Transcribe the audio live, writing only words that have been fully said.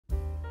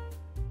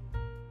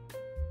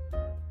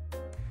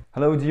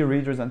Hello dear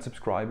readers and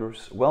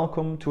subscribers,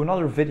 welcome to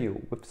another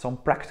video with some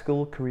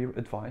practical career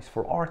advice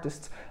for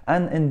artists,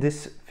 and in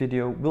this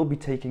video we'll be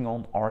taking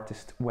on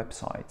artist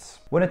websites.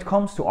 When it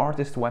comes to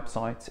artist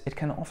websites, it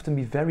can often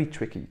be very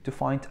tricky to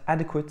find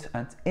adequate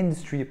and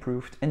industry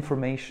approved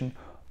information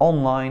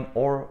online,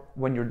 or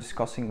when you're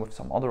discussing with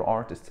some other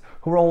artists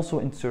who are also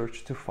in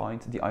search to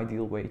find the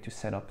ideal way to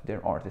set up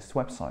their artist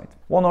website.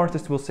 One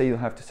artist will say you'll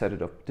have to set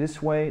it up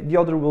this way, the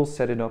other will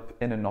set it up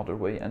in another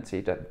way and say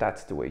that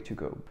that's the way to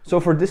go. So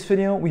for this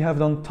video we have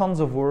done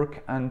tons of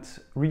work and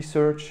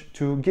research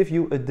to give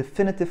you a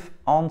definitive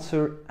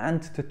answer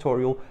and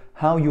tutorial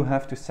how you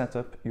have to set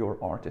up your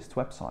artist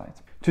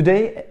website.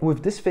 Today,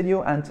 with this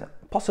video and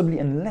possibly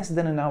in less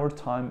than an hour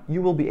time,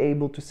 you will be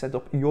able to set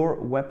up your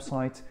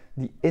website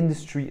the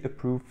industry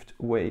approved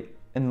way,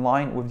 in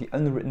line with the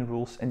unwritten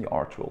rules in the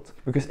art world.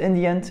 Because in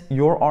the end,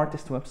 your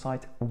artist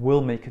website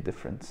will make a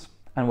difference.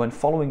 And when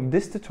following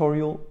this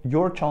tutorial,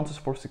 your chances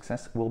for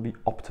success will be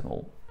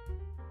optimal.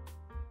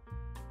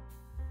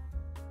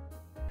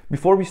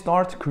 Before we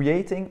start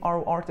creating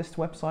our artist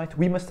website,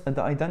 we must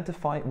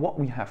identify what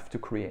we have to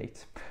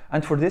create.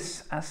 And for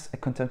this, as a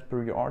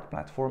contemporary art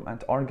platform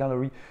and art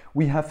gallery,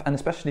 we have, and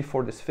especially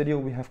for this video,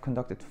 we have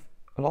conducted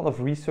a lot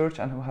of research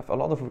and we have a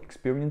lot of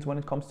experience when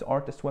it comes to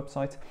artist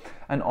websites.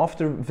 And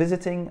after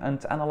visiting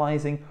and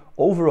analyzing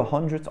over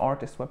 100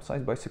 artist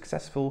websites by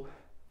successful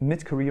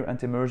mid-career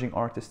and emerging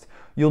artists,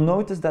 you'll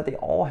notice that they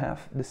all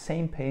have the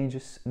same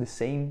pages, the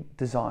same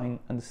design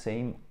and the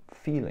same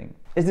feeling.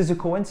 Is this a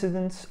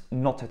coincidence?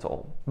 Not at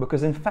all,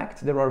 because in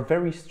fact there are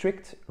very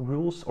strict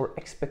rules or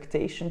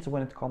expectations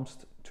when it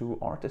comes to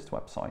artist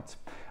websites,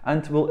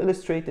 and we'll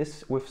illustrate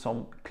this with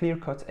some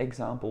clear-cut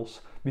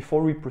examples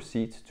before we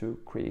proceed to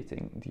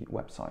creating the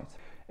website.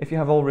 If you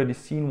have already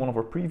seen one of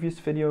our previous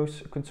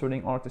videos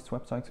concerning artist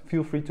websites,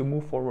 feel free to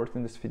move forward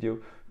in this video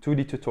to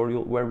the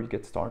tutorial where we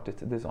get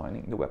started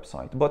designing the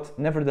website. But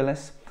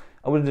nevertheless,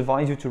 I would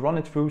advise you to run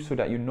it through so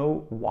that you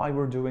know why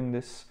we're doing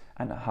this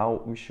and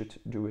how we should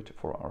do it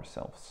for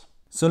ourselves.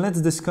 So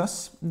let's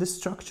discuss the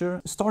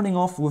structure, starting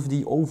off with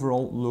the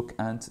overall look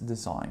and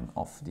design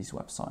of these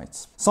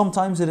websites.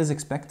 Sometimes it is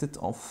expected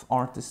of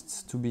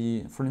artists to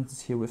be, for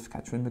instance here with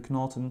Catherine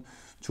McNaughton,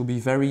 to be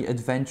very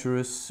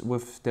adventurous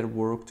with their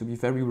work, to be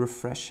very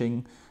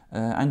refreshing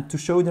and to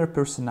show their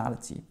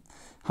personality.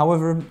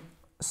 However,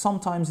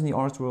 sometimes in the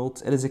art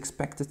world it is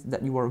expected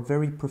that you are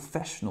very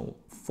professional,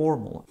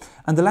 formal,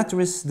 and the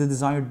latter is the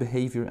desired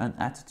behavior and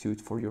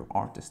attitude for your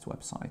artist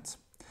website.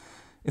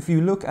 If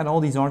you look at all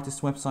these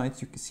artist websites,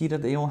 you can see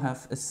that they all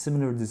have a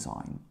similar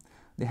design.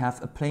 They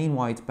have a plain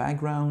white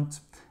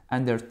background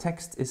and their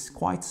text is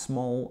quite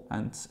small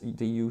and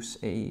they use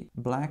a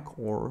black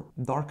or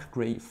dark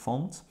gray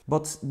font.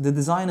 But the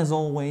design is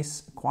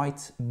always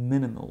quite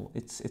minimal.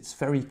 It's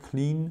very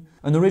clean.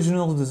 An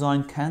original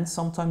design can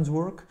sometimes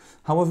work.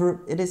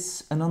 However, it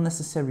is an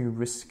unnecessary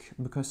risk,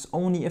 because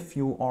only if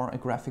you are a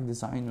graphic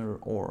designer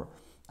or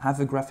have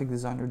a graphic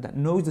designer that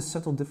knows the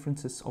subtle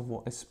differences of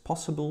what is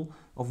possible,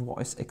 of what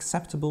is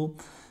acceptable,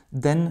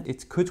 then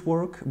it could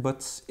work,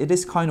 but it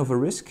is kind of a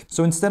risk.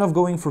 So instead of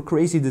going for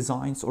crazy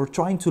designs or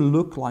trying to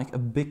look like a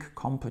big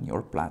company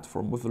or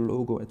platform with a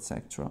logo,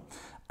 etc.,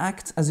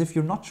 act as if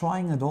you're not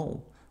trying at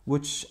all,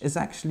 which is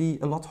actually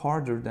a lot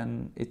harder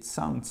than it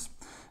sounds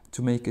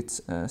to make it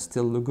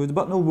still look good.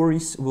 But no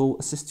worries, we'll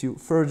assist you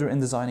further in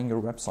designing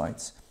your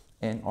websites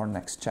in our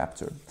next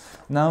chapter.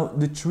 Now,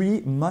 the tree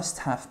must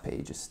have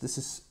pages. This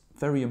is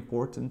very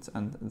important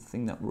and the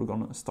thing that we're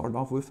gonna start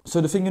off with.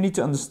 So the thing you need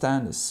to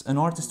understand is an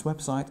artist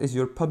website is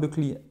your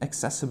publicly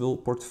accessible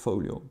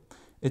portfolio.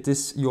 It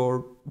is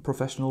your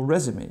professional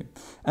resume,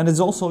 and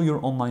it's also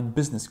your online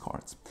business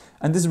card.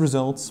 And this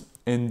results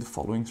in the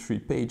following 3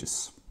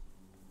 pages.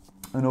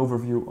 An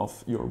overview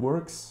of your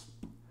works,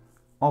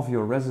 of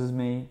your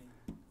resume,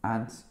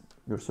 and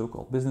your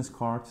so-called business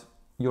card,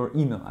 your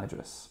email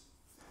address.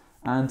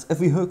 And if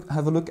we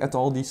have a look at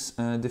all these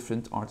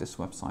different artist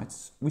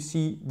websites, we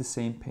see the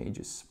same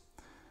pages.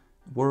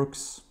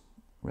 Works,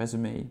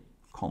 resume,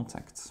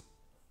 contact.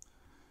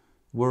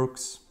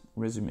 Works,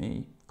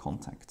 resume,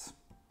 contact.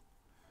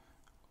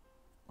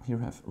 Here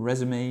we have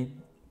resume,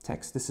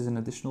 text. This is an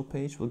additional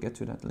page. We'll get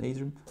to that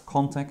later.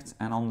 Contact,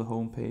 and on the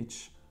home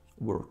page,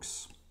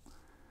 works.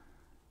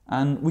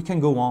 And we can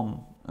go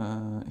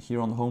on here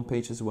on the home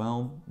page as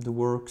well. The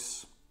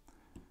works,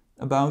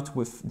 about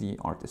with the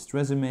artist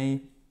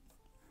resume,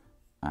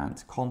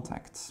 and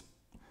contacts.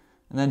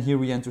 And then here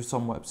we enter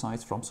some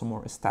websites from some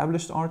more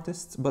established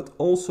artists, but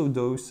also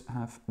those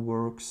have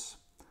works.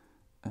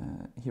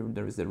 Here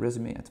there is the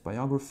resume at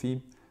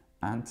biography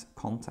and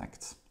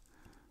contact.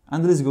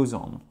 And the list goes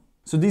on.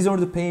 So these are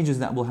the pages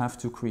that we'll have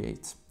to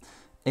create.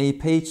 A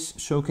page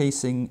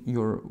showcasing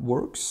your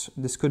works.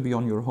 This could be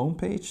on your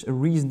homepage, a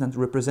recent and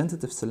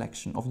representative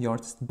selection of the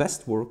artist's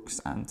best works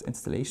and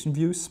installation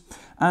views.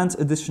 And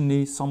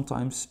additionally,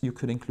 sometimes you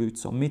could include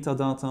some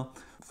metadata.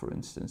 For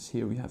instance,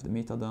 here we have the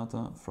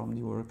metadata from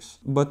the works,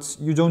 but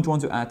you don't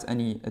want to add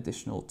any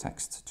additional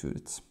text to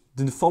it.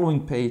 Then the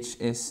following page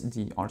is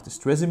the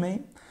artist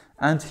resume.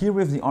 And here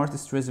with the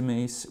artist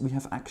resumes, we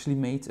have actually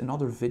made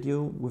another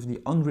video with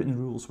the unwritten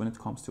rules when it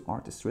comes to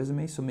artist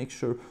resumes. So make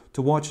sure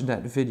to watch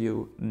that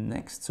video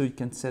next so you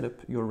can set up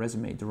your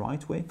resume the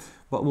right way,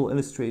 but we'll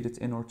illustrate it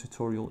in our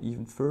tutorial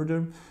even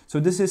further. So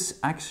this is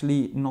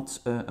actually not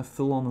a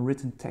full-on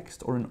written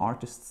text or an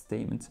artist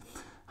statement.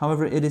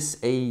 However, it is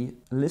a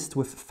list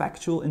with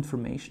factual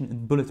information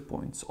in bullet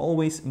points,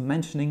 always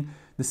mentioning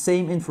the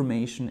same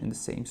information in the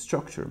same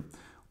structure.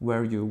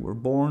 Where you were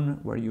born,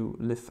 where you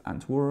live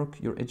and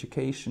work, your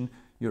education,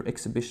 your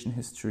exhibition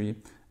history,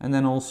 and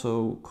then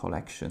also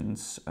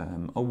collections,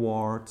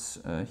 awards,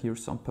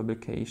 here's some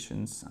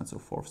publications and so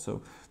forth.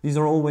 So these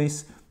are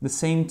always the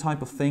same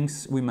type of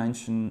things we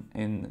mention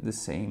in the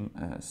same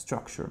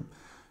structure.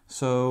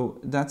 So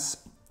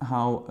that's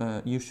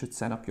how you should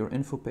set up your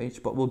info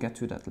page, but we'll get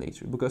to that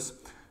later, because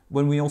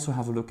when we also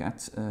have a look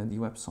at the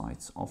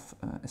websites of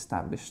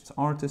established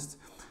artists,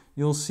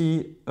 you'll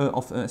see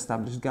of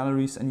established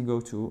galleries, and you go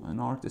to an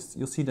artist,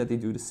 you'll see that they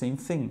do the same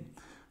thing.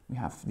 We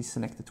have the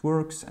selected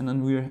works, and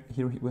then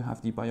here we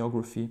have the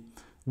biography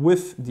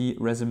with the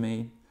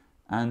resume.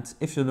 And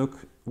if you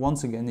look,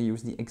 once again, they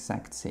use the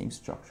exact same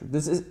structure.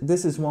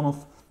 This is one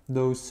of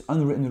those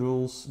unwritten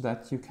rules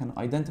that you can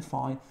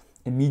identify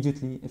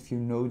immediately if you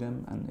know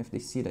them, and if they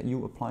see that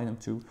you apply them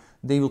to,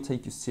 they will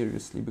take you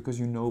seriously because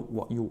you know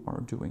what you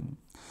are doing.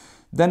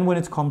 Then when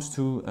it comes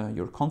to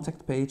your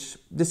contact page,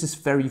 this is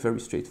very, very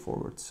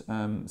straightforward.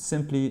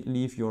 Simply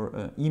leave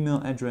your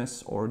email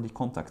address or the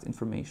contact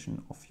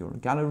information of your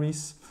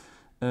galleries.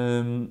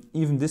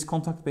 Even this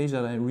contact page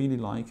that I really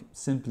like,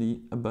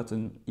 simply a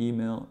button,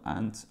 email,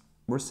 and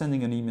we're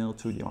sending an email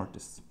to the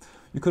artist.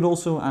 You could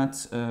also add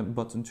a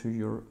button to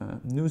your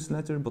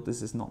newsletter, but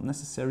this is not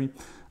necessary.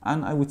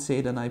 And I would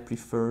say that I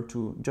prefer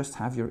to just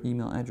have your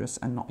email address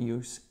and not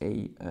use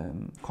a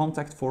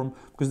contact form,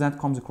 because that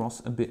comes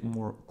across a bit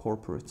more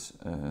corporate.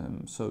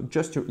 So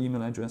just your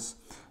email address,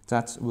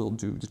 that will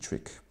do the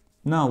trick.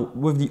 Now,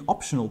 with the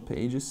optional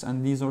pages,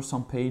 and these are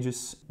some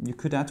pages you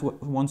could add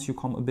once you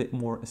come a bit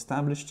more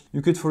established.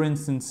 You could, for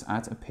instance,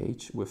 add a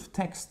page with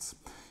texts.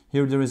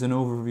 Here there is an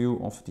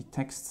overview of the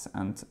texts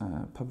and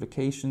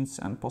publications,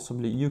 and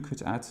possibly you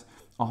could add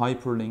a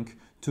hyperlink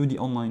to the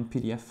online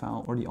PDF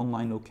file or the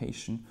online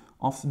location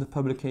of the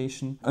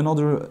publication.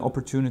 Another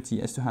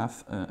opportunity is to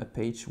have a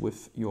page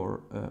with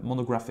your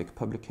monographic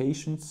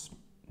publications.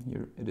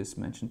 Here it is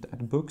mentioned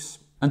at books.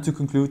 And to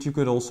conclude, you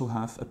could also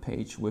have a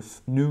page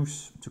with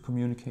news to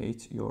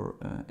communicate your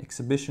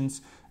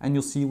exhibitions. And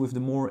you'll see with the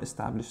more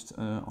established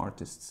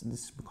artists,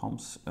 this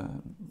becomes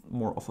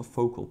more of a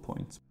focal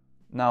point.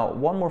 Now,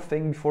 one more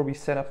thing before we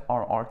set up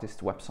our artist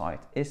website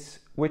is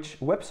which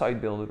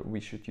website builder we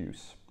should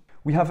use.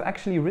 We have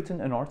actually written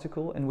an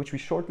article in which we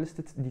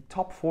shortlisted the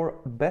top 4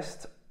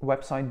 best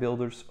website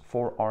builders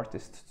for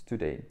artists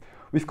today.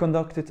 We've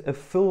conducted a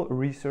full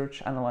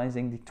research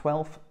analyzing the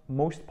 12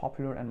 most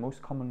popular and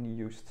most commonly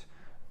used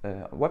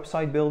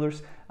website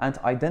builders and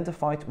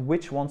identified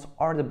which ones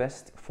are the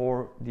best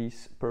for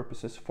these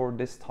purposes, for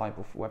this type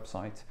of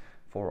website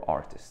for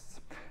artists.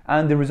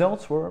 And the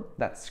results were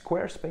that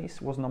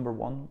Squarespace was number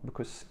 1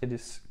 because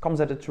it comes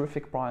at a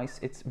terrific price.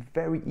 It's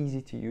very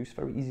easy to use,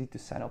 very easy to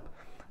set up,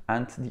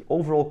 and the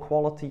overall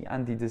quality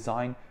and the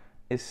design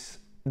is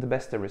the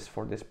best there is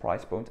for this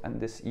price point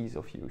and this ease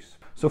of use.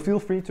 So feel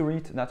free to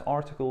read that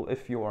article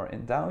if you are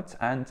in doubt,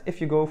 and if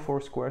you go for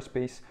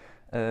Squarespace,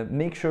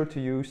 make sure to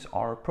use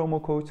our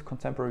promo code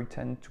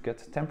Contemporary10 to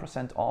get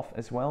 10% off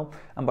as well,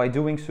 and by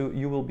doing so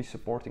you will be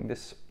supporting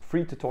this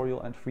free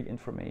tutorial and free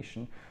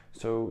information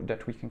so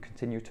that we can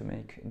continue to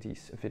make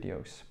these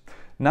videos.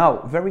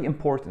 Now, very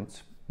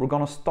important, we're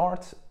gonna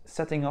start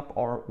setting up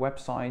our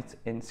website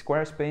in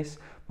Squarespace,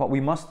 but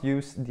we must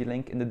use the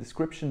link in the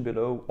description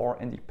below or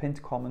in the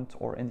pinned comment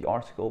or in the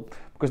article,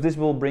 because this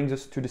will bring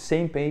us to the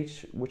same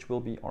page, which will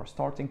be our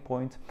starting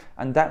point,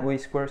 and that way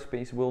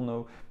Squarespace will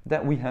know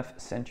that we have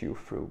sent you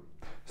through.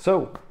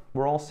 So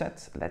we're all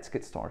set, let's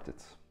get started.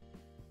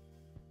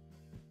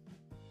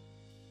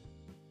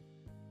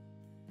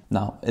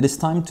 Now, it is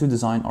time to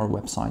design our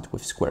website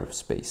with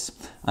Squarespace.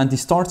 And the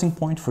starting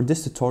point for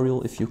this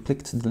tutorial, if you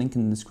clicked the link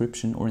in the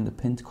description or in the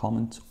pinned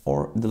comment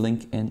or the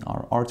link in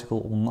our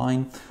article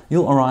online,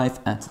 you'll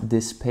arrive at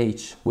this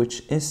page,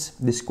 which is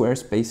the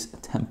Squarespace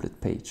template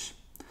page.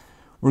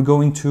 We're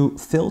going to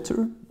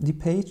filter the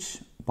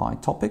page by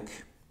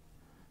topic,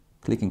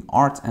 clicking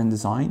Art and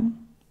Design,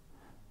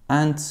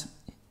 and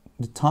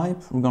the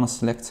type, we're going to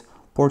select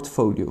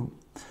Portfolio.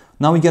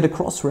 Now we get a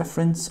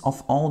cross-reference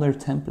of all their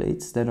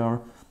templates that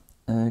are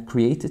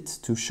created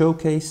to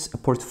showcase a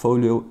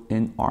portfolio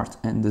in art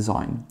and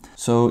design.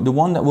 So the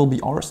one that will be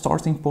our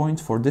starting point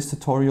for this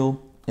tutorial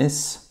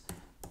is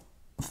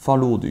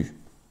Valodu.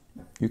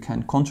 You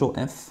can Ctrl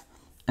F,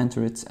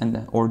 enter it,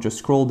 and or just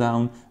scroll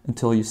down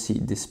until you see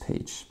this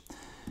page.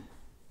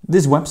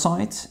 This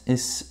website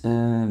is,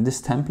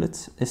 this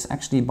template is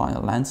actually by a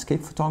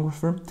landscape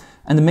photographer,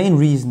 and the main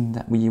reason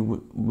that we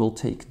will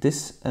take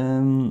this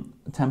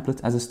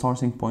template as a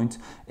starting point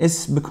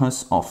is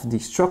because of the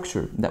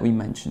structure that we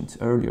mentioned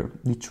earlier,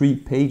 the 3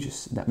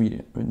 pages that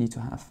we need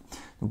to have.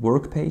 The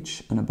work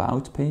page, an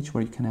about page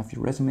where you can have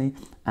your resume,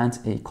 and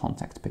a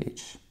contact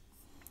page.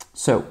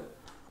 So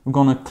we're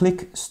gonna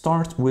click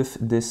start with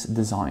this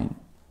design.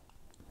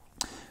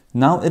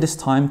 Now it is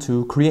time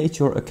to create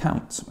your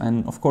account,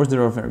 and of course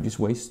there are various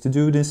ways to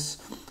do this.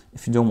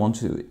 If you don't want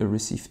to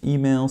receive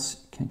emails,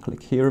 you can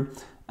click here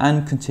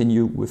and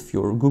continue with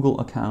your Google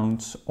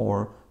account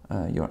or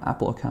your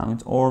Apple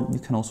account, or you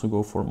can also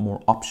go for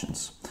more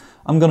options.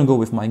 I'm gonna go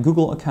with my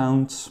Google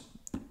account,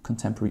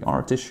 contemporary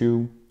art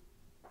issue,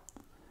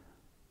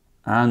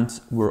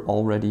 and we're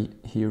already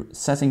here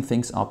setting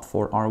things up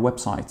for our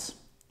website.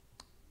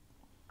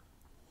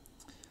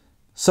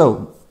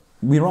 So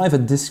we arrive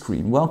at this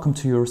screen, welcome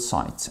to your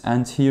site,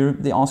 and here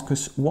they ask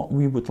us what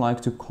we would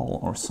like to call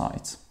our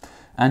site.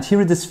 And here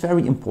it is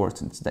very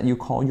important that you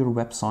call your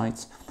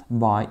website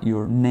by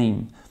your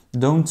name.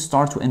 Don't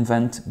start to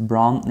invent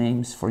brand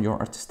names for your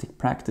artistic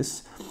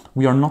practice.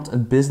 We are not a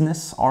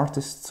business,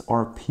 artists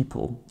or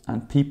people,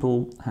 and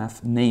people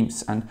have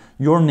names, and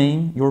your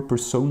name, your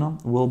persona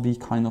will be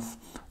kind of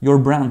your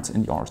brand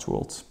in the art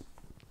world.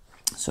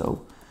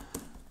 So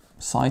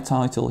site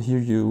title, here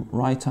you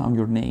write down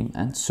your name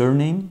and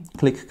surname,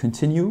 click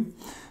continue,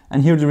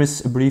 and here there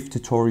is a brief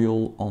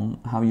tutorial on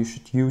how you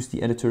should use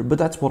the editor, but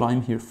that's what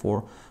I'm here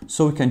for.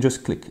 So we can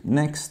just click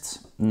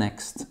next,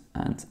 next,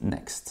 and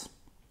next.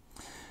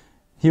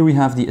 Here we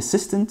have the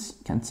assistant,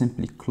 you can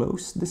simply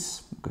close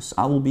this because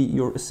I will be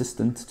your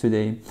assistant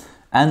today.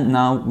 And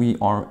now we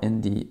are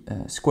in the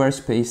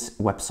Squarespace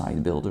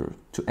website builder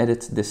to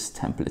edit this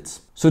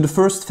template. So the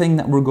first thing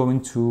that we're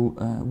going to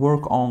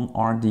work on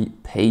are the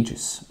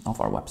pages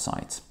of our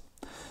website.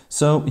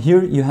 So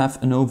here you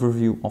have an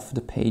overview of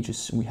the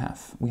pages we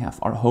have. We have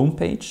our home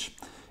page.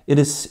 It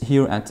is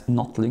here at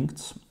not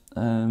linked,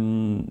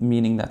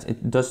 meaning that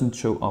it doesn't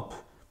show up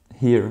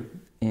here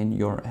in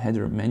your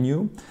header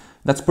menu.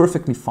 That's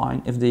perfectly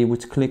fine. If they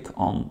would click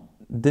on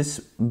this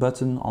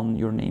button on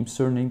your name,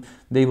 surname,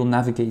 they will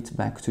navigate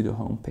back to the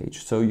home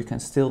page. So you can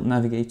still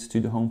navigate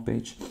to the home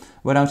page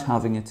without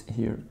having it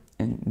here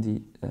in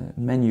the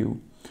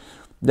menu.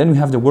 Then we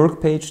have the work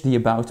page, the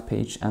about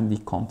page, and the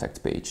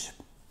contact page.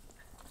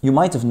 You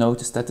might have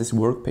noticed that this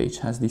work page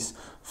has these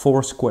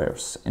 4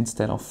 squares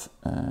instead of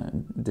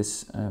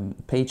this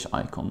page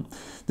icon.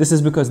 This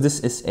is because this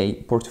is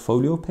a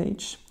portfolio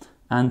page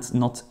and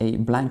not a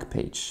blank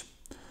page.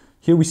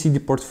 Here we see the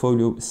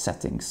portfolio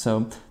settings.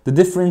 So the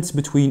difference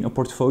between a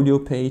portfolio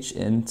page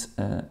and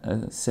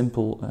a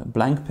simple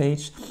blank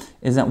page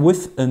is that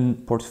with a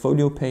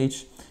portfolio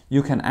page,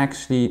 you can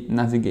actually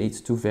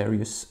navigate to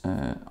various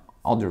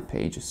other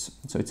pages.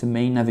 So it's a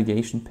main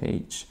navigation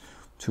page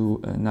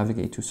to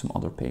navigate to some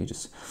other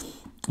pages.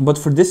 But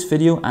for this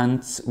video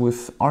and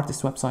with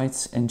artist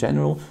websites in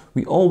general,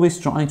 we always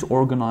try to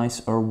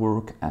organize our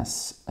work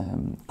as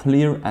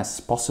clear as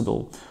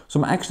possible.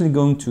 So I'm actually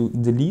going to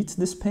delete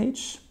this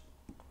page.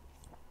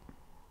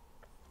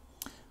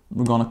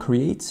 We're going to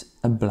create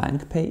a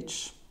blank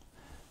page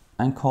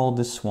and call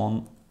this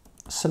one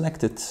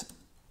Selected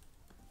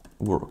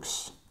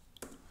Works.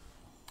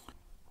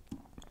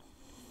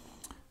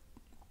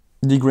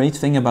 The great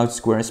thing about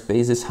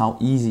Squarespace is how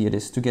easy it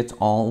is to get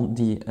all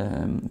the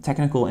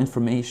technical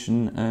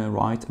information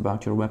right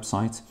about your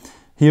website.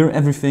 Here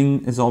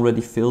everything is already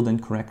filled in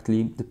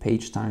correctly, the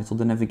page title,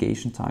 the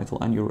navigation title,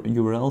 and your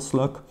URL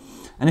slug.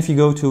 And if you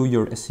go to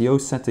your SEO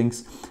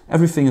settings,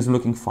 everything is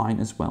looking fine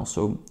as well.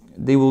 So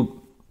they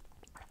will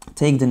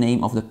take the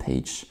name of the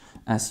page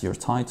as your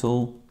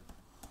title,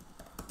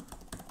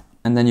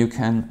 and then you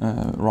can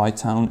write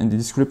down in the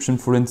description,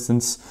 for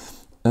instance,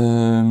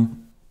 a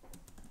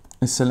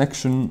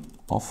selection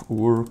of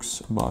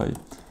works by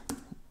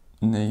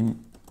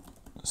name,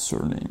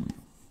 surname.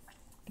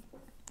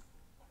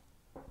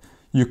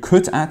 You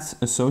could add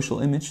a social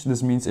image.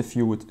 This means if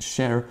you would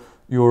share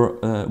your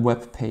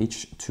web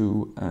page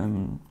to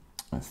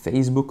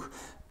Facebook,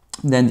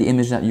 then the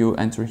image that you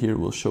enter here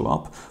will show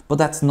up, but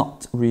that's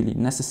not really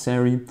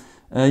necessary.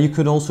 You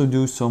could also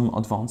do some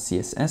advanced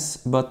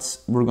CSS, but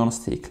we're gonna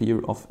stay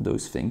clear of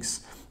those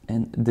things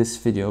in this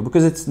video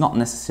because it's not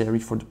necessary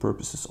for the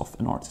purposes of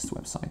an artist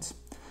website.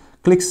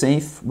 Click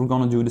Save. We're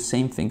gonna do the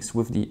same things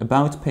with the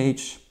About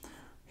page.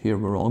 Here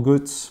we're all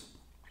good.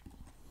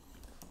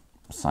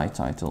 Site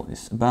title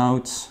is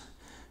About.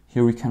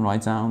 Here we can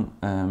write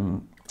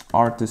down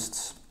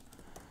artist's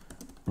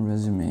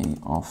resume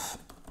of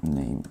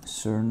name,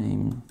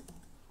 surname,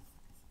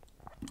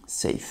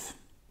 save.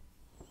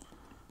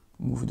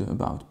 Move the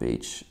About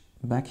page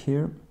back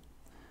here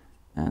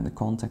and the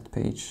contact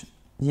page,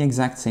 the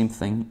exact same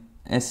thing,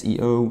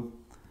 SEO,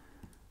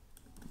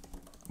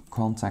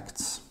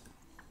 contacts,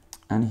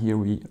 and here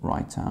we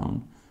write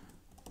down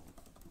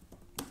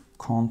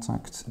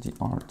contact the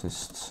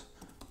artist,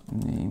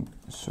 name,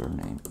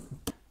 surname.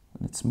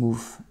 Let's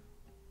move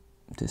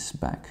this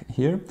back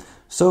here.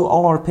 So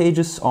all our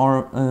pages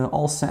are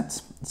all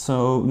set.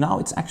 So now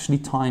it's actually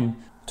time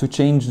to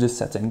change the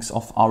settings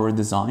of our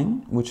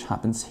design, which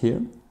happens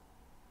here.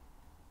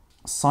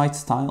 Site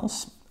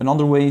styles.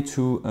 Another way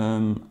to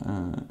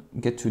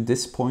get to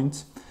this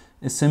point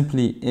is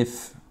simply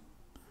if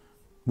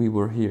we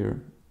were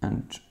here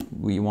and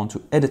we want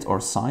to edit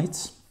our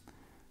sites,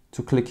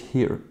 to click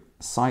here,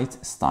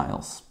 site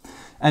styles.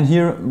 And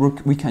here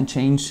we can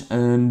change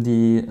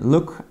the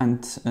look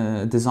and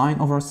design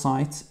of our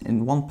site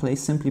in one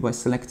place simply by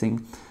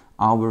selecting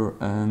our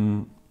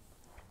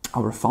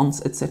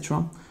fonts,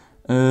 etc.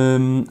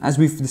 As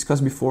we've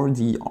discussed before,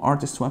 the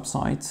artist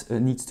website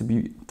needs to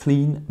be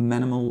clean,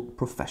 minimal,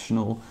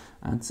 professional,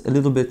 and a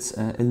little bit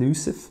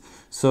elusive.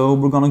 So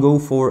we're gonna go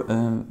for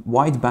a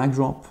white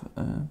backdrop,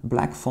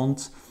 black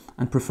font,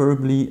 and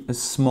preferably a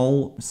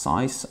small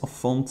size of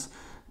font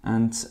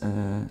and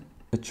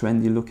a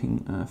trendy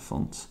looking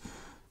font.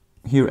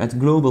 Here at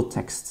Global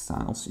Text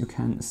Styles, you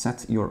can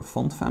set your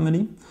font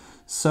family.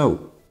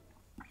 So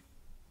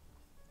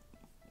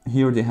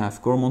here they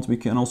have Gourmand. We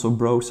can also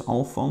browse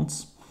all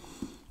fonts.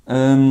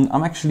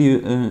 I'm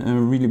actually a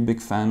really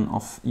big fan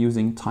of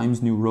using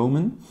Times New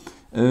Roman.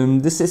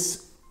 This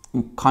is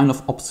kind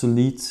of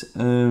obsolete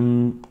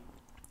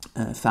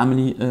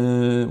family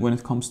when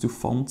it comes to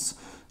fonts.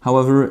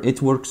 However,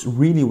 it works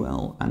really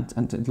well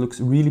and it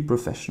looks really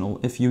professional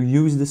if you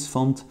use this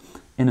font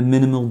in a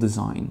minimal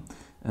design.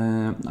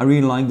 I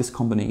really like this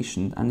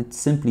combination and it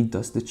simply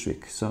does the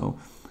trick. So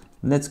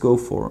let's go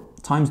for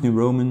Times New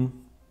Roman.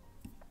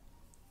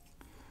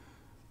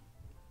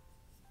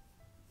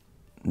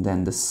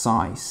 Then the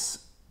size.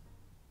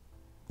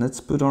 Let's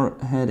put our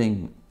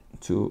heading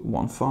to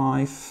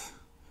 1.5.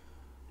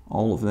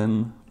 All of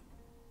them.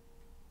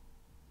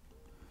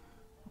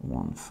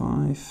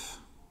 1.5.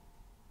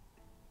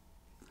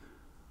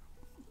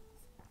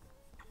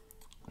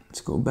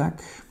 Let's go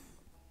back.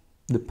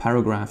 The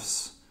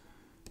paragraphs.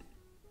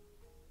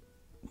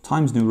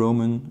 Times New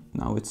Roman.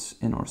 Now it's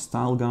in our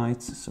style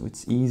guide, so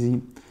it's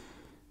easy.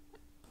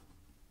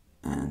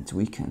 And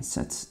we can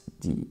set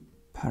the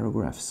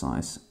paragraph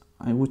size.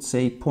 I would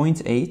say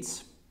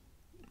 0.8.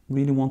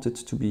 Really want it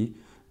to be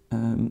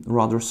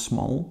rather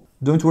small.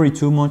 Don't worry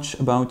too much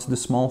about the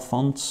small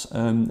fonts.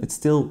 It's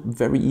still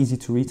very easy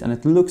to read and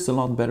it looks a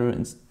lot better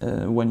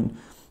when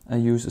I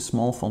use a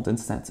small font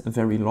instead, a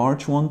very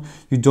large one.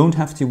 You don't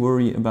have to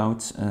worry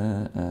about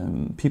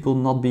people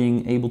not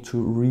being able to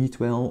read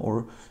well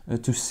or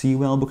to see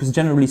well, because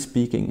generally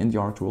speaking in the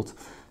art world,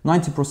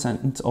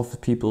 90% of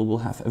people will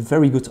have a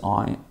very good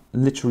eye,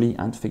 literally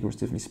and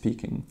figuratively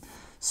speaking.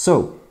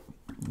 So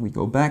we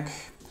go back.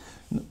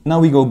 Now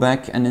we go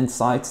back, and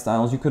inside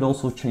styles you could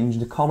also change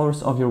the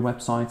colors of your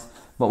website,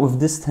 but with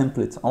this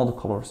template all the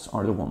colors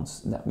are the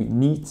ones that we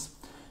need.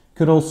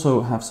 Could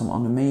also have some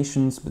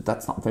animations, but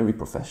that's not very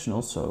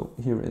professional, so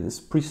here it is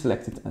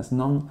pre-selected as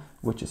none,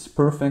 which is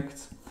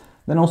perfect.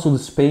 Then also the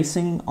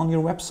spacing on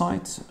your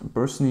website.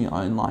 Personally,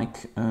 I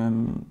like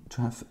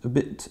to have a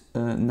bit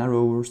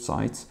narrower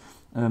sites,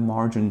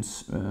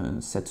 margins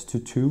set to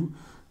 2.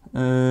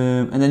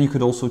 And then you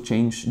could also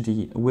change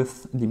the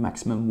width, the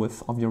maximum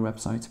width of your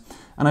website.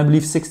 And I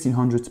believe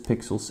 1600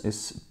 pixels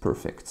is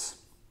perfect.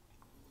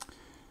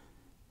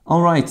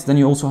 All right, then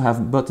you also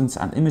have buttons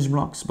and image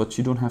blocks, but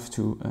you don't have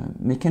to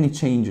make any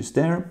changes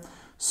there.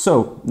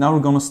 So now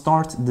we're gonna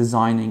start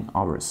designing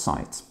our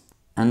site.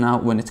 And now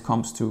when it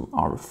comes to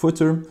our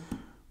footer,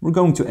 we're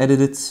going to edit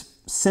it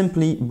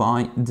simply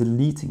by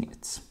deleting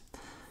it.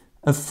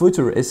 A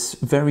footer is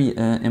very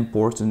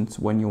important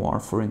when you are,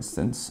 for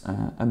instance,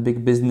 a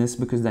big business,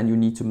 because then you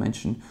need to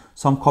mention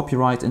some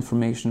copyright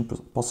information,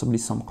 possibly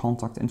some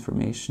contact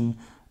information,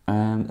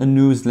 a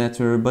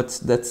newsletter, but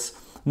that's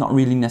not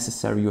really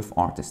necessary with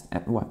artist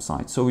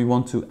websites. So we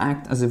want to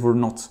act as if we're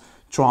not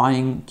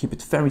trying, keep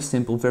it very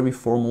simple, very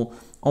formal.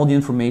 All the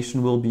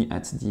information will be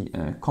at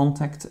the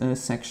contact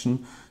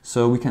section,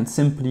 so we can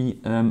simply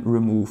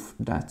remove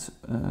that,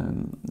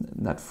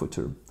 that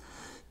footer.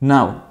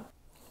 Now,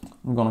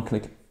 we're gonna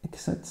click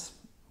Exit,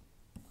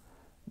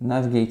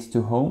 navigate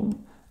to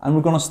Home, and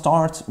we're gonna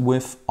start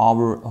with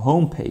our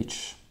home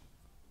page.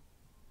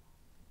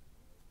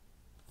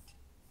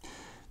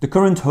 The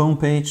current home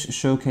page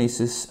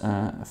showcases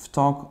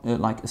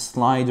like a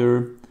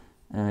slider,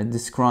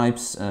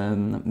 describes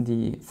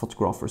the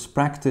photographer's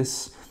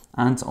practice,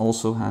 and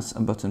also has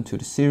a button to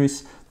the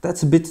series.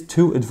 That's a bit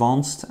too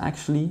advanced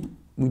actually,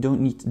 we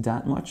don't need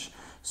that much.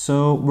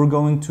 So we're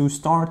going to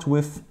start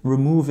with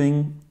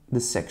removing the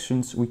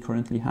sections we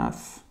currently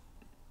have.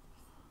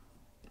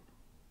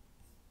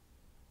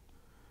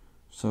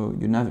 So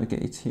you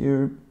navigate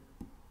here.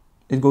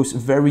 It goes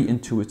very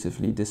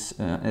intuitively, this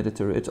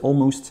editor. It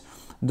almost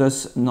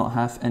does not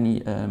have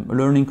any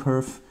learning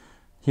curve.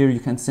 Here you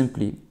can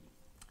simply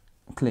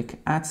click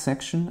Add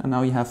Section, and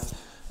now you have,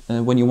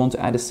 when you want to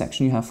add a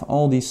section, you have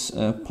all these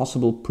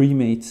possible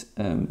pre-made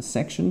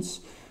sections.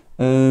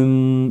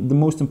 The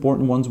most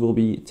important ones will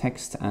be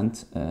text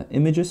and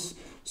images.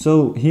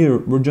 So here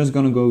we're just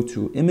going to go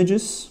to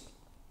images,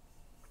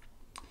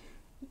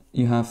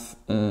 you have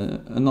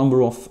a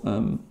number of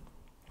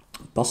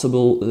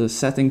possible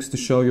settings to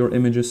show your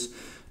images.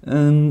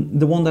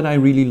 The one that I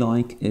really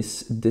like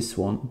is this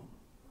one.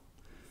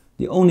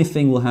 The only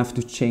thing we'll have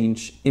to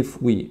change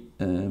if we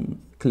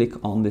click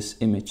on this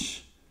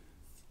image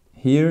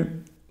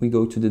here, we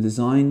go to the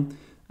design,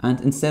 and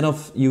instead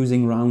of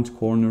using round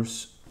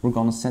corners, we're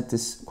gonna set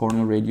this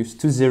corner radius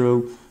to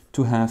 0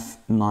 to have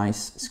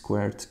nice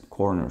squared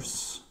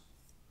corners.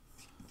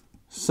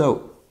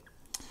 So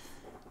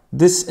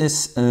this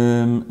is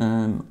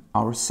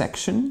our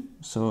section.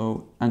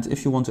 So, and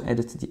if you want to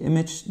edit the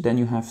image, then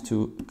you have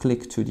to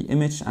click to the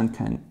image and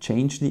can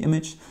change the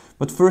image.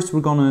 But first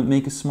we're gonna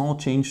make a small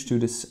change to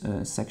this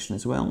section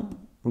as well.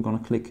 We're gonna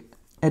click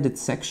edit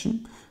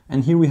section,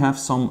 and here we have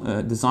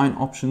some design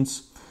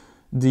options.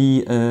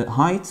 The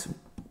height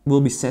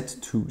will be set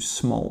to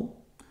small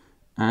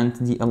and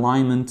the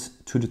alignment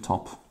to the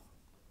top.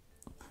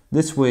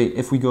 This way,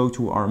 if we go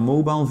to our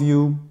mobile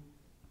view,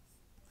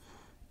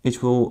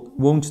 it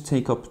won't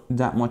take up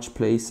that much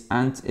place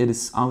and it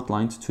is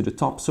outlined to the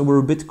top, so we're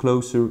a bit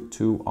closer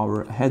to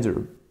our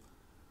header.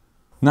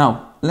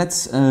 Now,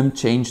 let's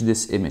change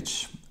this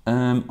image.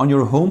 On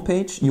your home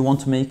page, you want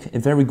to make a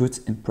very good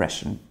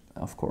impression,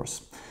 of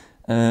course.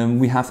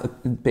 We have a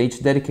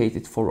page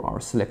dedicated for our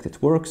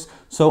selected works,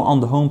 so on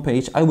the home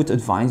page I would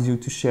advise you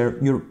to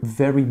share your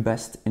very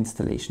best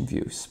installation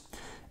views.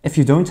 If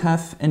you don't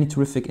have any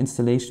terrific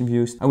installation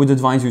views, I would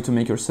advise you to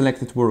make your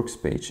selected works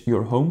page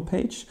your home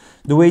page.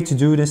 The way to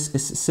do this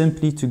is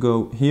simply to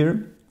go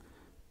here,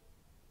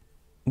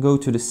 go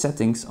to the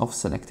settings of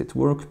selected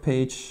work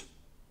page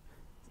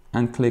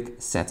and click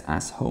set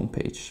as home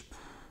page.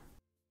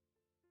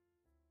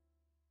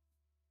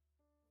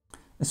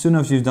 As soon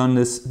as you've done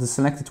this, the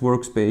selected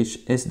works page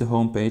is the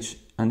home page,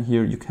 and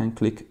here you can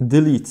click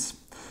delete.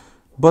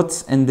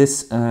 But in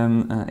this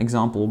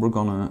example, we're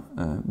gonna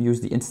use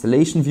the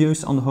installation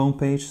views on the home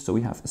page. So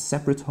we have a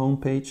separate home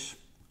page.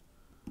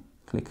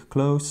 Click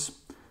close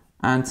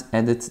and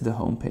edit the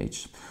home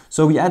page.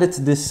 So we added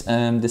this,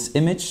 this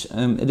image.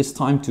 It is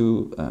time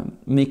to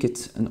make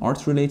it an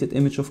art-related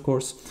image, of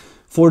course.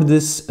 For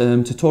this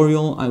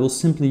tutorial, I will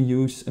simply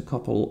use a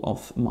couple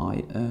of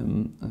my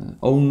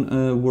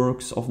own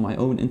works, of my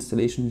own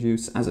installation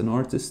views as an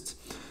artist.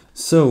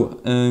 So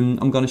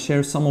I'm gonna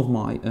share some of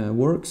my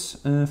works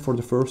for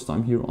the first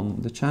time here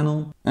on the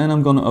channel, and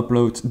I'm gonna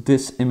upload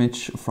this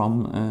image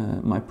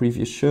from my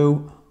previous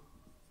show.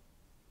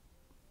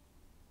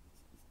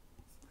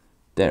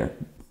 There,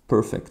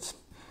 perfect.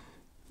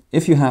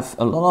 If you have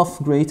a lot of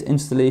great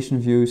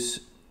installation views,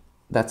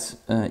 that's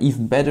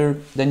even better.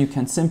 Then you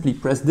can simply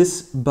press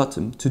this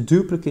button to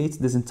duplicate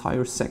this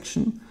entire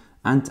section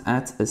and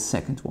add a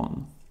second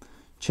one.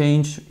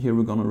 Change, here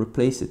we're going to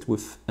replace it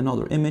with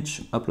another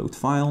image, upload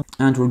file,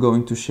 and we're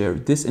going to share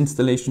this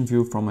installation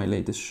view from my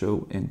latest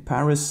show in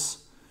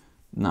Paris.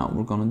 Now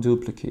we're going to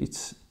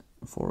duplicate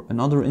for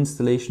another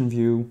installation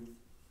view,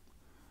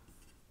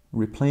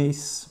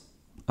 replace,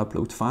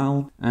 upload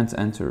file, and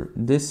enter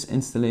this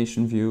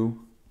installation view.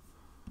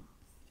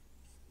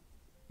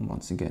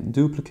 Once again,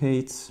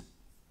 duplicate,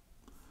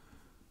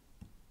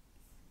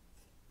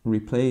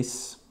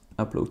 replace,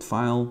 upload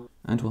file,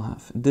 and we'll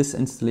have this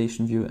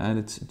installation view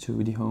added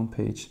to the home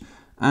page,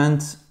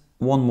 and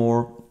one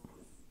more.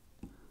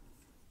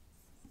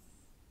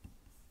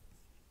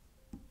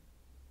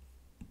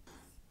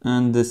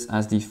 And this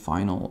as the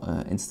final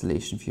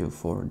installation view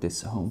for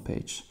this home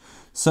page.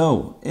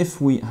 So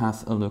if we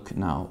have a look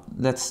now,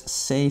 let's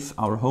save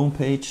our home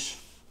page.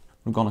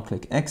 We're gonna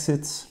click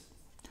exit.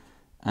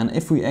 And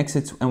if we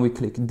exit and we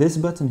click this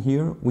button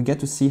here, we get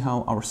to see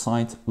how our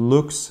site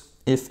looks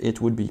if it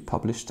would be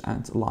published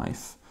and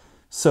live.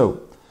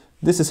 So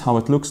this is how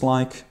it looks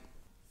like.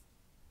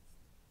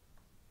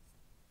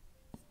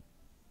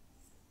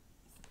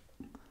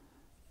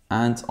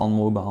 And on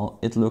mobile,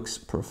 it looks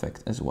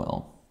perfect as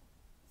well.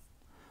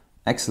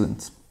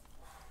 Excellent.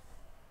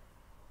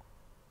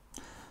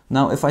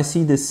 Now, if I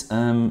see this,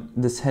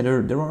 this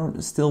header, there are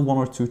still one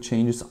or two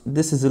changes.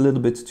 This is a little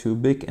bit too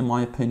big in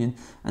my opinion,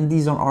 and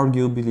these are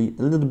arguably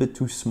a little bit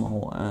too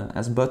small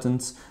as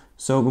buttons.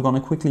 So we're gonna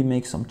quickly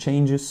make some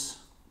changes.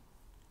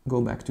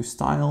 Go back to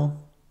style,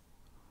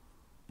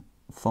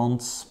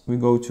 fonts, we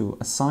go to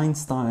assign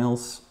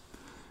styles.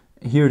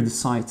 Here the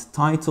site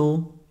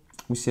title,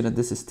 we see that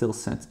this is still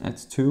set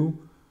at 2.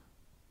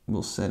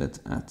 We'll set it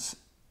at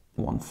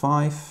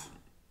 1.5.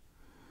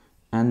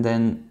 And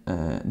then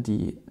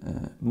the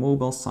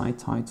mobile site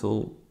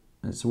title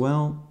as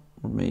well,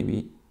 or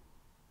maybe,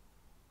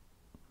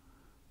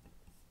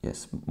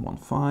 yes,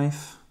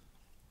 1.5.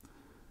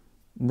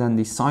 Then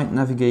the site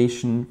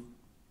navigation,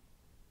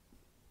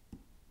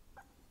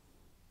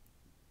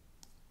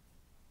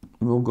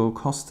 we'll go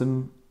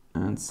custom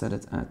and set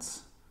it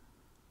at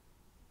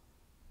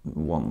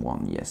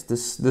 1.1. Yes,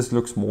 this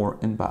looks more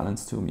in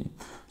balance to me.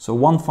 So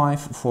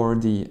 1.5 for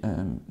the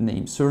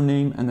name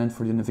surname, and then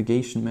for the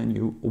navigation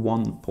menu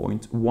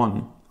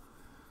 1.1.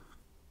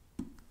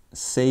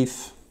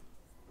 Save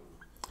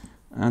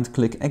and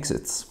click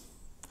exit.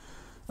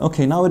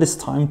 Okay, now it is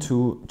time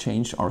to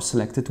change our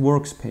selected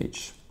works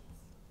page.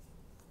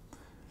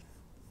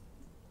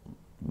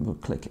 We'll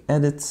click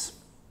edit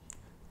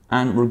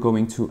and we're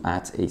going to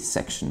add a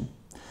section.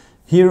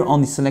 Here on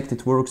the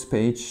selected works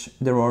page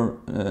there are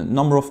a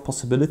number of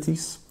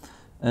possibilities,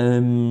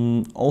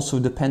 also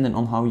dependent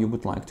on how you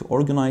would like to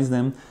organize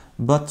them,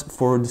 but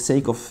for the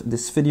sake of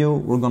this video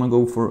we're gonna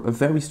go for a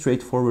very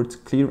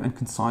straightforward, clear and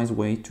concise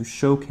way to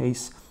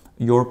showcase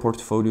your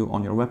portfolio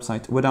on your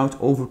website without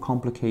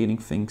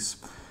overcomplicating things.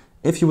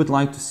 If you would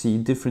like to see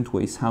different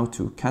ways how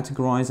to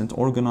categorize and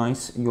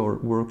organize your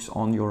works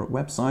on your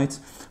website,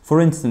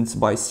 for instance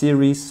by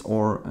series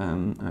or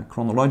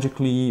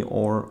chronologically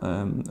or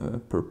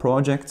per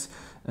project,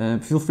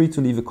 feel free to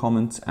leave a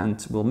comment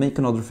and we'll make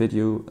another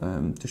video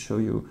to show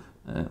you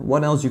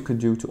what else you could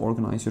do to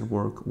organize your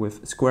work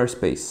with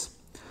Squarespace.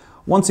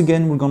 Once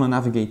again, we're going to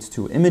navigate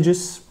to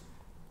images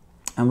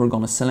and we're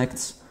going to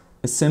select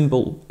a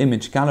simple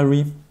image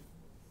gallery.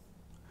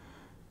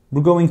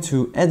 We're going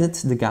to edit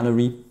the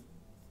gallery,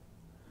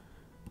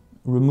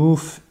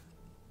 remove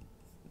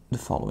the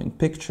following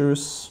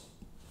pictures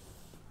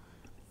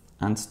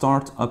and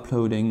start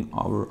uploading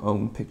our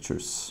own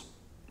pictures.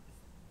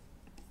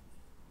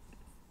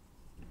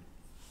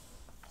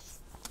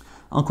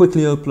 I'll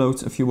quickly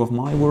upload a few of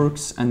my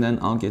works and then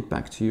I'll get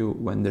back to you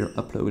when they're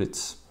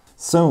uploaded.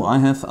 So I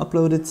have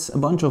uploaded a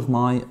bunch of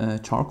my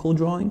charcoal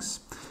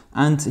drawings,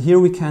 and here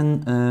we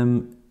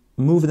can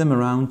move them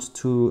around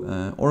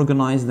to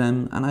organize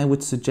them, and I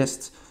would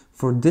suggest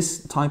for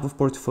this type of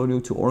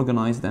portfolio to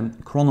organize them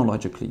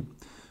chronologically.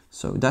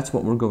 So that's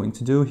what we're going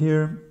to do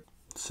here.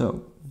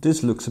 So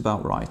this looks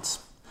about right.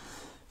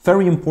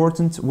 Very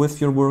important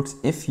with your works,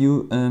 if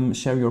you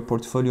share your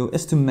portfolio,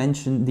 is to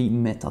mention the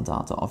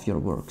metadata of your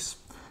works.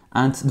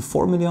 And the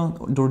formula,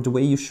 or the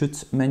way you should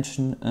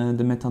mention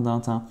the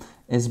metadata,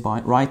 is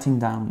by writing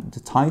down the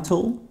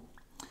title,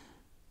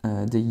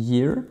 the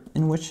year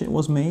in which it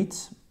was made,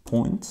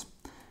 point,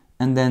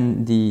 and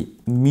then the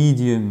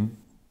medium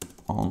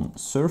on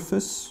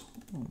surface.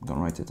 I'm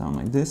gonna write it down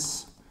like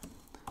this.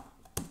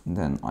 And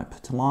then I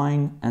put a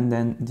line, and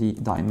then the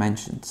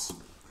dimensions.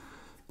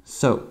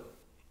 So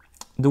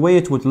the way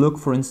it would look,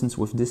 for instance,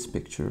 with this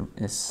picture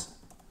is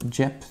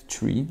Jep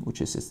Tree,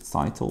 which is its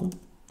title,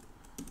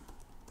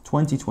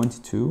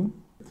 2022,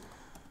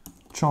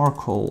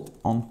 charcoal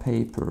on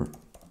paper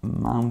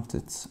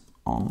mounted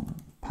on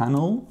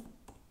panel,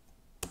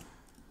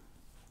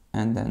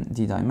 and then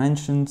the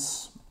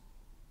dimensions,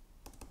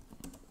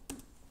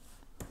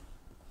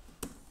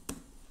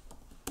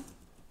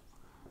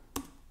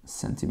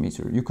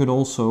 centimeter. You could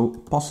also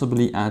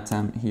possibly add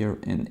them here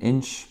in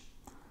inch.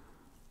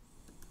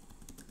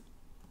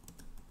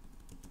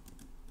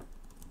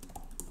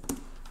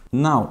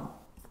 Now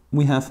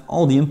we have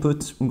all the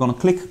input. I'm gonna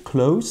click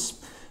close,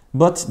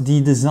 but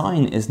the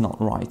design is not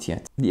right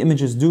yet. The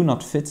images do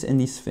not fit in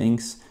these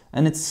things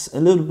and it's a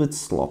little bit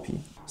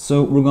sloppy.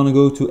 So we're gonna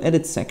go to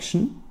edit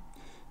section,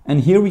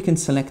 and here we can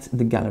select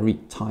the gallery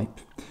type.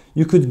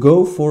 You could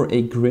go for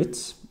a grid.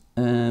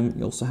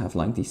 You also have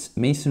like these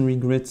masonry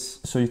grids,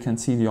 so you can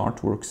see the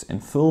artworks in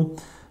full.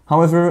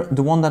 However,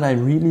 the one that I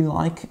really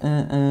like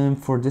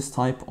for this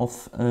type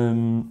of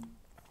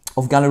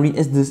gallery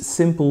is the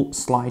simple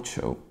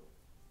slideshow.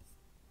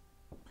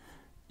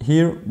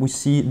 Here we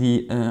see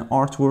the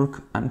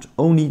artwork and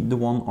only the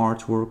one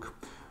artwork.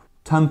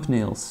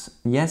 Thumbnails,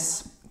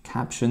 yes.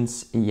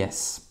 Captions,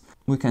 yes.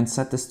 We can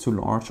set this to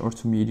large or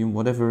to medium,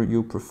 whatever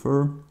you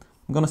prefer.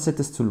 I'm gonna set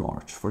this to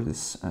large for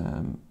this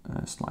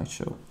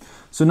slideshow.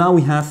 So now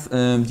we have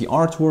the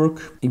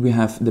artwork, we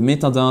have the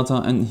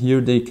metadata, and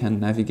here they can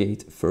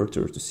navigate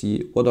further to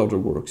see what other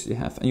works you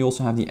have. And you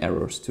also have the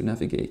errors to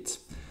navigate.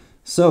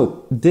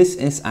 So this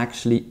is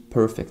actually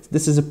perfect.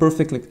 This is a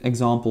perfect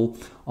example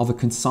of a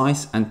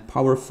concise and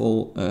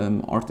powerful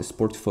artist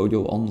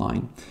portfolio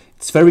online.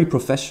 It's very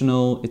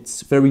professional,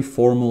 it's very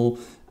formal,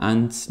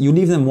 and you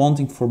leave them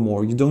wanting for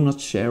more. You do not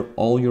share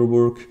all your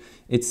work.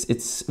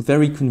 It's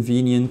very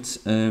convenient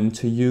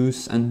to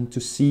use and to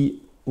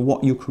see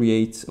what you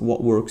create,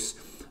 what works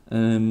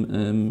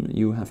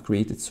you have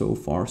created so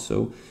far.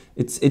 So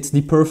it's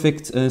the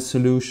perfect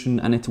solution,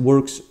 and it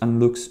works and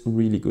looks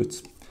really good.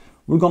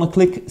 We're gonna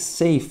click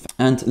save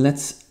and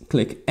let's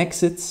click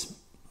exit.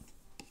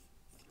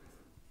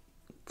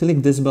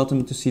 Click this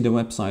button to see the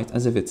website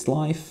as if it's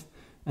live.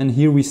 And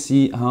here we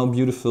see how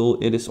beautiful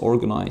it is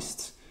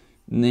organized.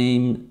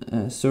 Name,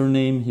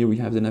 surname, here we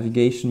have the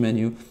navigation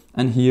menu,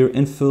 and here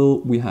in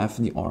full we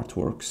have the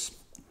artworks.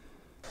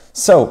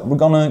 So we're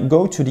gonna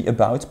go to the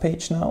About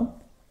page now,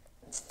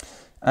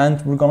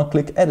 and we're gonna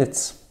click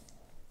Edit.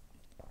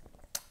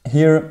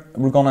 Here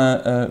we're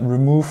gonna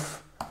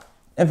remove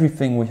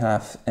everything we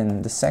have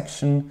in the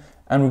section,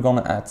 and we're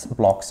gonna add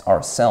blocks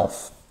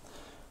ourselves.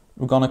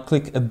 We're gonna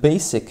click a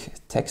basic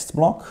text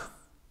block.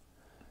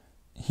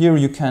 Here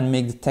you can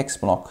make the text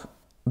block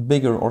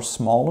bigger or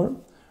smaller.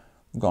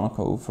 I'm gonna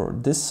go for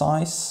this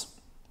size,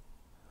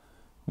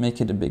 make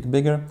it a bit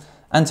bigger.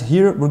 And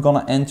here we're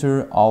gonna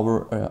enter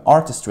our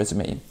artist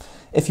resume.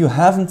 If you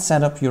haven't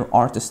set up your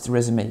artist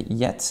resume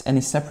yet in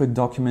a separate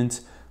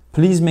document,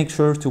 please make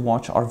sure to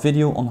watch our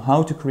video on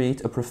how to create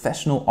a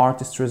professional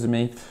artist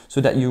resume so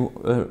that you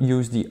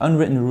use the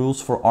unwritten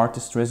rules for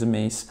artist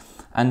resumes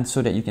and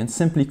so that you can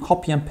simply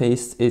copy and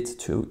paste it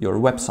to your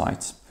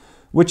website,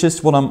 which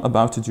is what I'm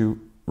about to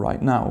do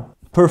right now.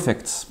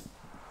 Perfect.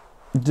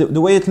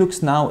 The way it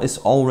looks now is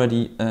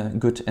already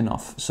good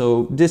enough.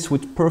 So this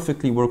would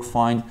perfectly work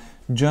fine.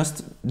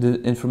 Just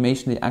the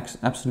information they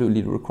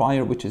absolutely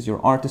require, which is your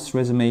artist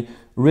resume,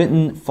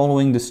 written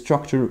following the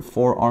structure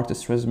for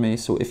artist resume.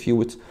 So if you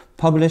would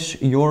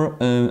publish your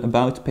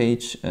about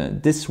page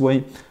this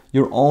way,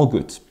 you're all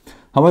good.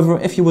 However,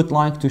 if you would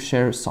like to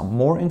share some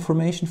more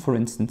information, for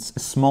instance, a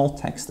small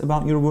text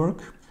about your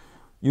work,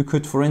 you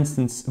could, for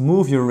instance,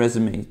 move your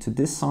resume to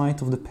this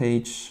side of the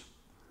page,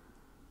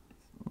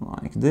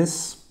 like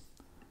this.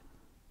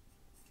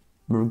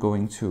 We're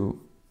going to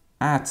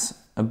add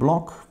a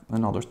block,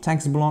 another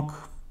text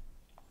block,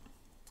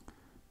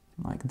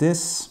 like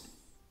this.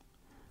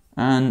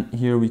 And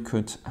here we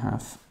could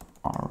have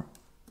our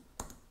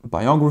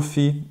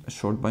biography, a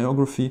short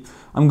biography.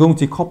 I'm going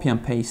to copy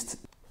and paste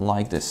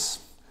like this.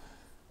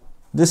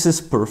 This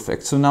is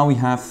perfect. So now we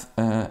have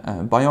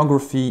a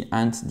biography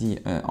and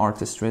the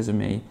artist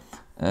resume.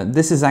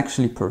 This is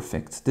actually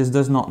perfect. This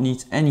does not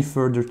need any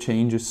further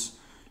changes.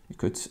 You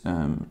could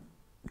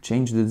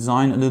change the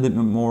design a little bit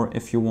more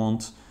if you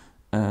want.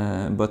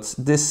 But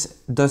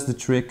this does the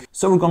trick.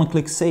 So we're gonna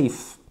click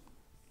save.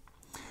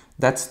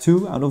 That's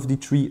 2 out of the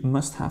 3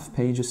 must-have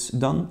pages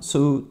done.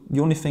 So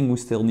the only thing we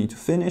still need to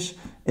finish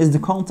is the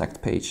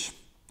contact page.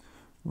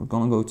 We're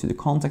gonna go to the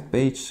contact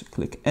page,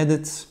 click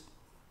edit.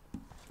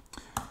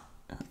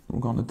 We're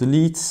gonna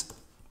delete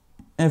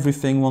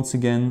everything once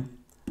again.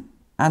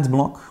 Add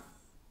block,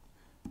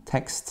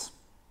 text.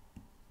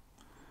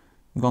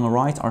 I'm gonna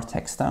write our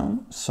text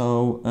down.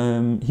 So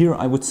here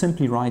I would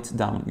simply write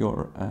down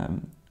your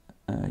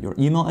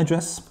email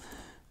address,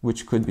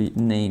 which could be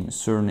name,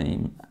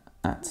 surname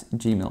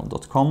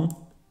 @gmail.com.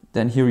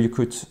 Then here you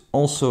could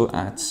also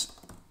add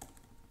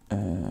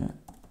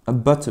a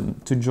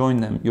button to join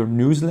them your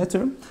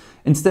newsletter.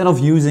 Instead of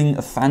using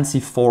a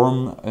fancy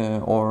form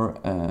or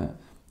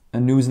a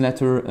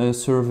newsletter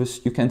service,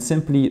 you can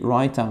simply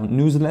write down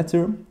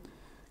newsletter,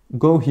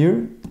 go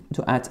here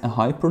to add a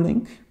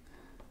hyperlink,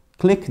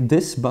 click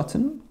this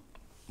button,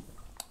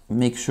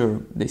 make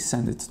sure they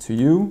send it to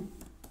you.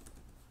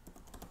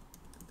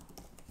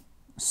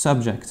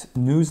 Subject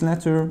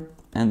newsletter,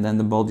 and then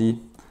the body,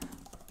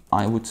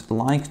 I would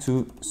like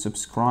to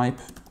subscribe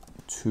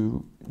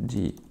to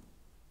the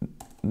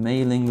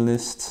mailing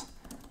list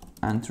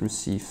and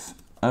receive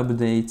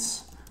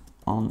updates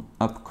on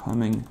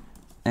upcoming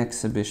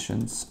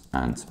exhibitions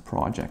and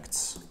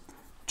projects.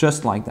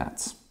 Just like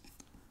that.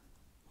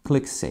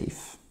 Click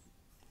save.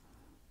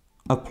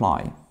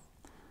 Apply.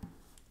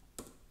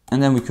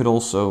 And then we could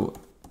also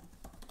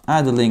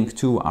add a link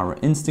to our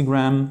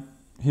Instagram.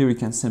 Here you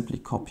can simply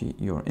copy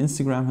your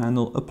Instagram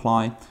handle,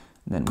 apply,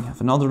 then we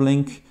have another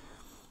link.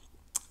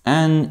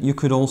 And you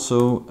could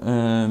also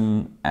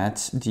add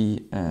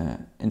the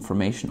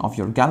information of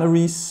your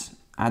galleries,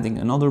 adding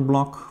another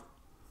block,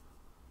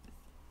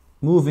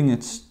 moving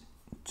it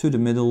to the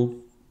middle,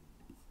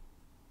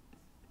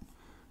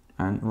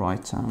 and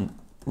write down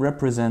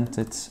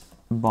represented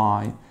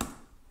by,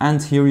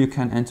 and here you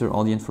can enter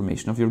all the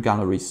information of your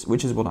galleries,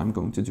 which is what I'm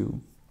going to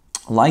do.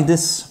 Like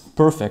this,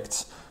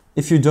 perfect.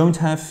 If you don't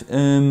have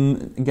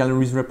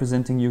galleries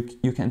representing you,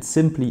 you can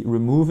simply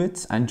remove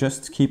it and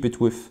just keep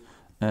it with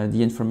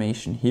the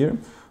information here.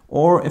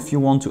 Or if you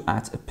want to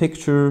add a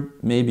picture,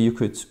 maybe you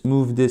could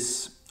move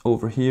this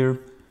over here.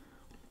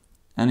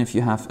 And if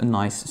you have a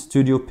nice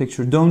studio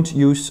picture, don't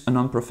use an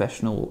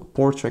unprofessional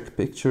portrait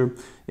picture.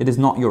 It is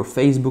not your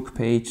Facebook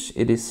page,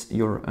 it is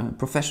your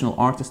professional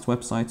artist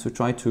website. So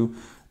try to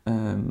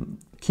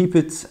keep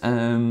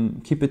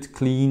it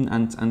clean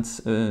and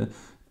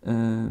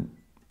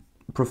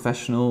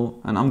professional.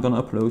 And I'm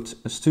gonna upload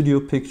a studio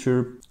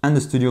picture, and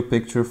the studio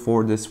picture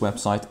for this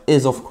website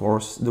is of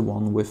course the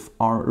one with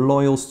our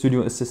loyal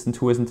studio assistant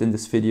who isn't in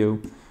this video,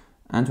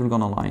 and we're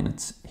gonna align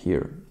it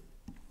here.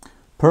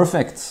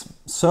 Perfect.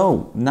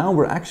 So now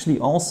we're actually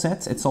all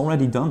set. It's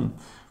already done.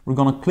 We're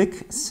gonna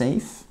click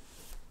save,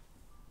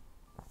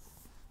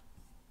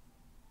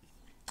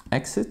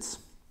 exit.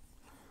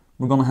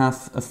 We're gonna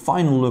have a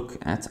final look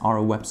at our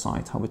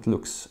website, how it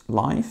looks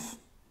live.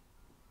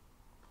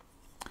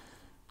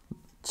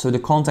 So the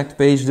contact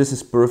page, this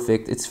is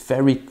perfect. It's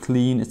very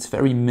clean, it's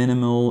very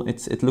minimal,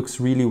 it looks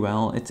really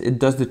well. It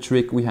does the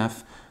trick. We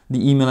have the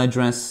email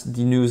address,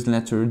 the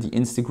newsletter, the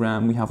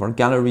Instagram, we have our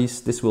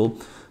galleries. This will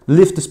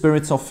lift the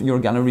spirits of your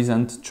galleries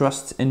and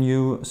trust in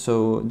you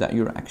so that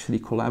you're actually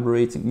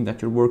collaborating,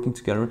 that you're working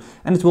together.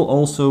 And it will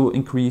also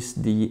increase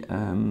the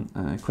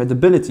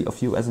credibility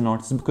of you as an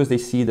artist, because they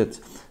see that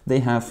they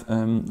have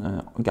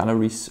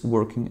galleries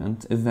working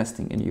and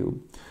investing in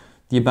you.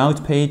 The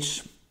about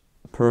page,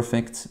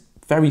 perfect.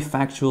 Very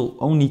factual,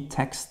 only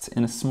text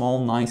in a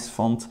small, nice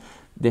font.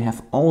 They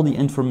have all the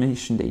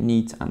information they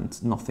need and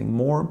nothing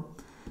more.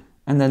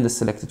 And then the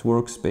selected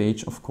works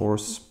page, of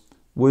course,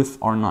 with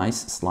our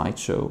nice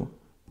slideshow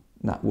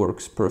that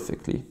works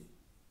perfectly.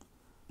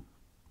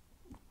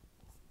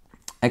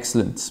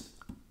 Excellent.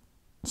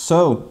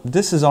 So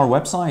this is our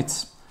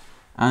website,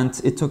 and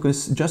it took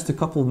us just a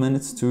couple of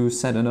minutes to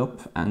set it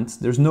up, and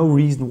there's no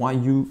reason why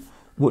you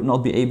would not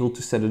be able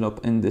to set it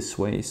up in this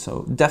way.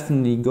 So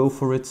definitely go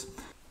for it.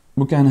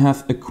 We can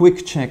have a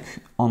quick check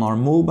on our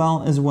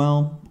mobile as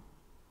well.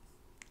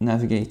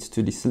 Navigate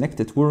to the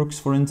selected works,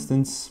 for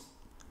instance.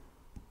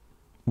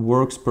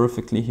 Works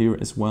perfectly here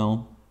as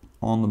well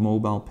on the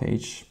mobile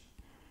page.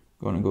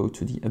 Going to go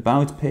to the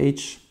About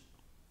page.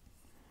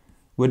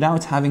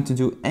 Without having to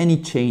do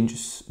any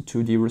changes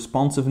to the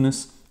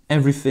responsiveness,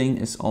 everything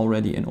is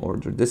already in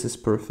order. This is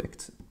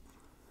perfect.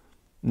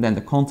 And then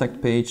the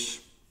contact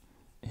page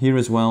here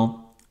as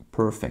well,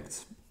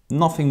 perfect.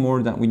 Nothing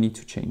more that we need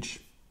to change.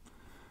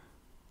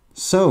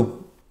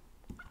 So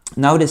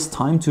now it is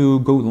time to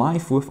go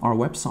live with our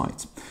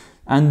website.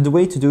 And the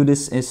way to do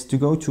this is to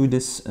go to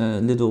this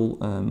little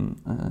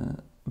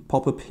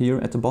pop-up here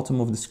at the bottom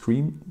of the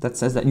screen that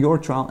says that your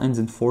trial ends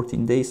in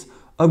 14 days.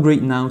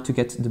 Upgrade now to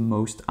get the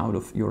most out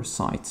of your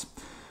site.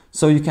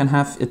 So you can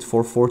have it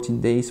for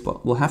 14 days,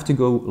 but we'll have to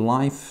go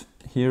live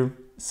here,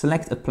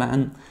 select a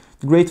plan.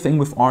 The great thing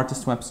with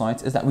artist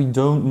websites is that we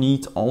don't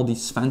need all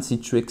these fancy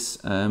tricks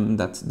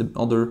that the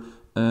other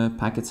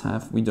packets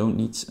have. We don't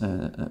need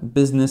a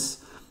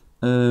business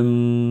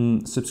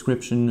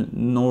subscription,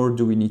 nor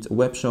do we need a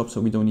web shop,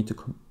 so we don't need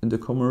the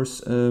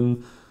commerce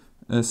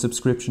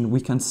subscription.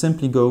 We can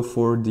simply go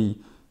for the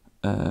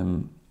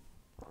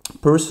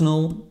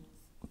personal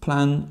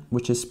plan,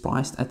 which is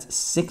priced at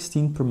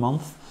 16 per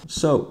month.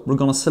 So we're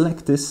gonna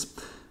select this,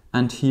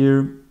 and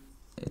here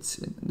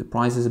the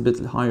price is a bit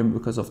higher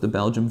because of the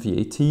Belgium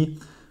VAT.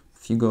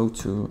 If you go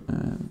to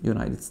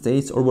United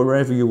States or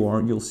wherever you are,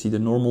 you'll see the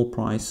normal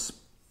price,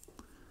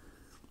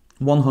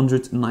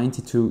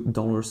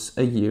 $192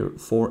 a year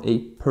for a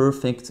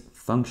perfect,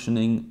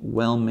 functioning,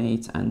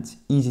 well-made and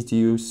easy to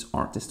use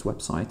artist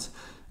website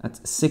at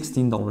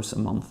 $16 a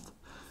month.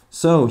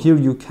 So here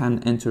you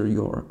can enter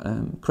your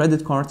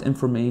credit card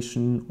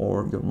information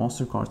or your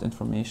MasterCard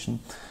information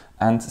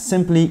and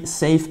simply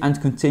save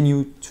and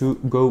continue to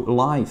go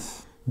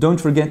live. Don't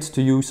forget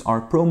to use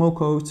our promo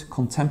code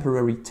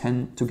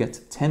contemporary10 to get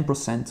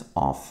 10%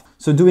 off.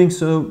 So doing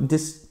so,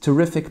 this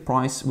terrific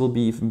price will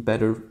be even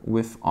better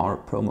with our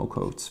promo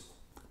code.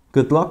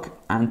 Good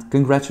luck and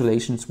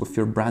congratulations with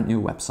your brand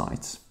new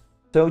website.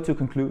 So to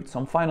conclude,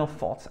 some final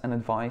thoughts and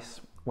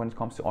advice when it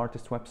comes to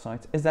artist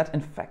websites is that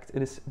in fact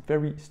it is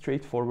very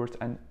straightforward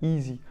and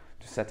easy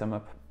to set them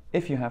up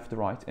if you have the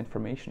right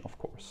information, of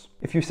course.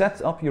 If you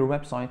set up your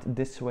website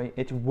this way,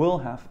 it will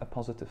have a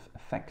positive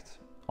effect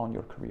on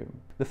your career.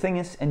 The thing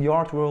is, in the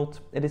art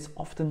world, it is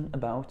often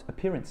about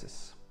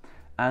appearances,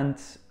 and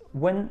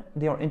when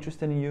they are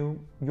interested in you,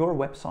 your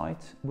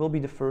website will be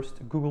the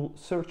first Google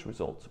search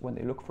result when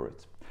they look for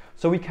it.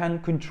 So we can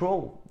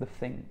control the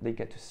thing they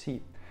get to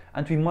see,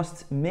 and we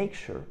must make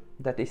sure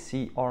that they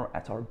see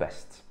at our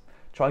best.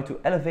 Try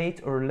to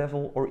elevate our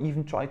level, or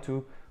even try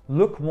to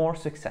look more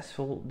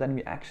successful than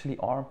we actually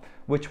are,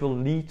 which will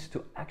lead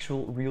to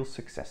actual real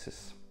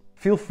successes.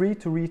 Feel free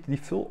to read the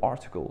full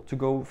article to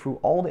go through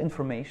all the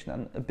information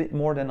and a bit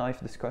more than I've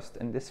discussed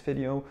in this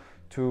video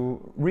to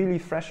really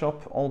fresh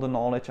up all the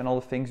knowledge and all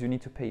the things you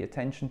need to pay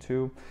attention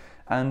to.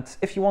 And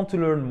if you want to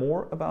learn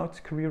more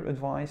about career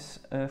advice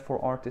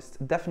for artists,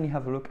 definitely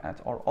have a look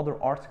at our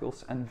other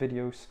articles and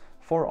videos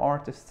for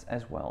artists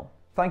as well.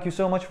 Thank you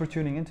so much for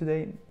tuning in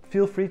today.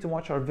 Feel free to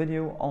watch our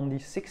video on the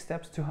 6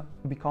 steps to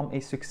become a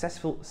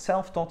successful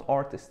self-taught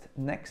artist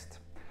next.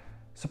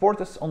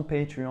 Support us on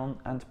Patreon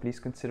and please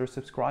consider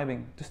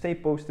subscribing to stay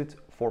posted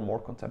for more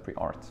contemporary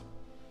art.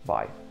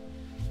 Bye.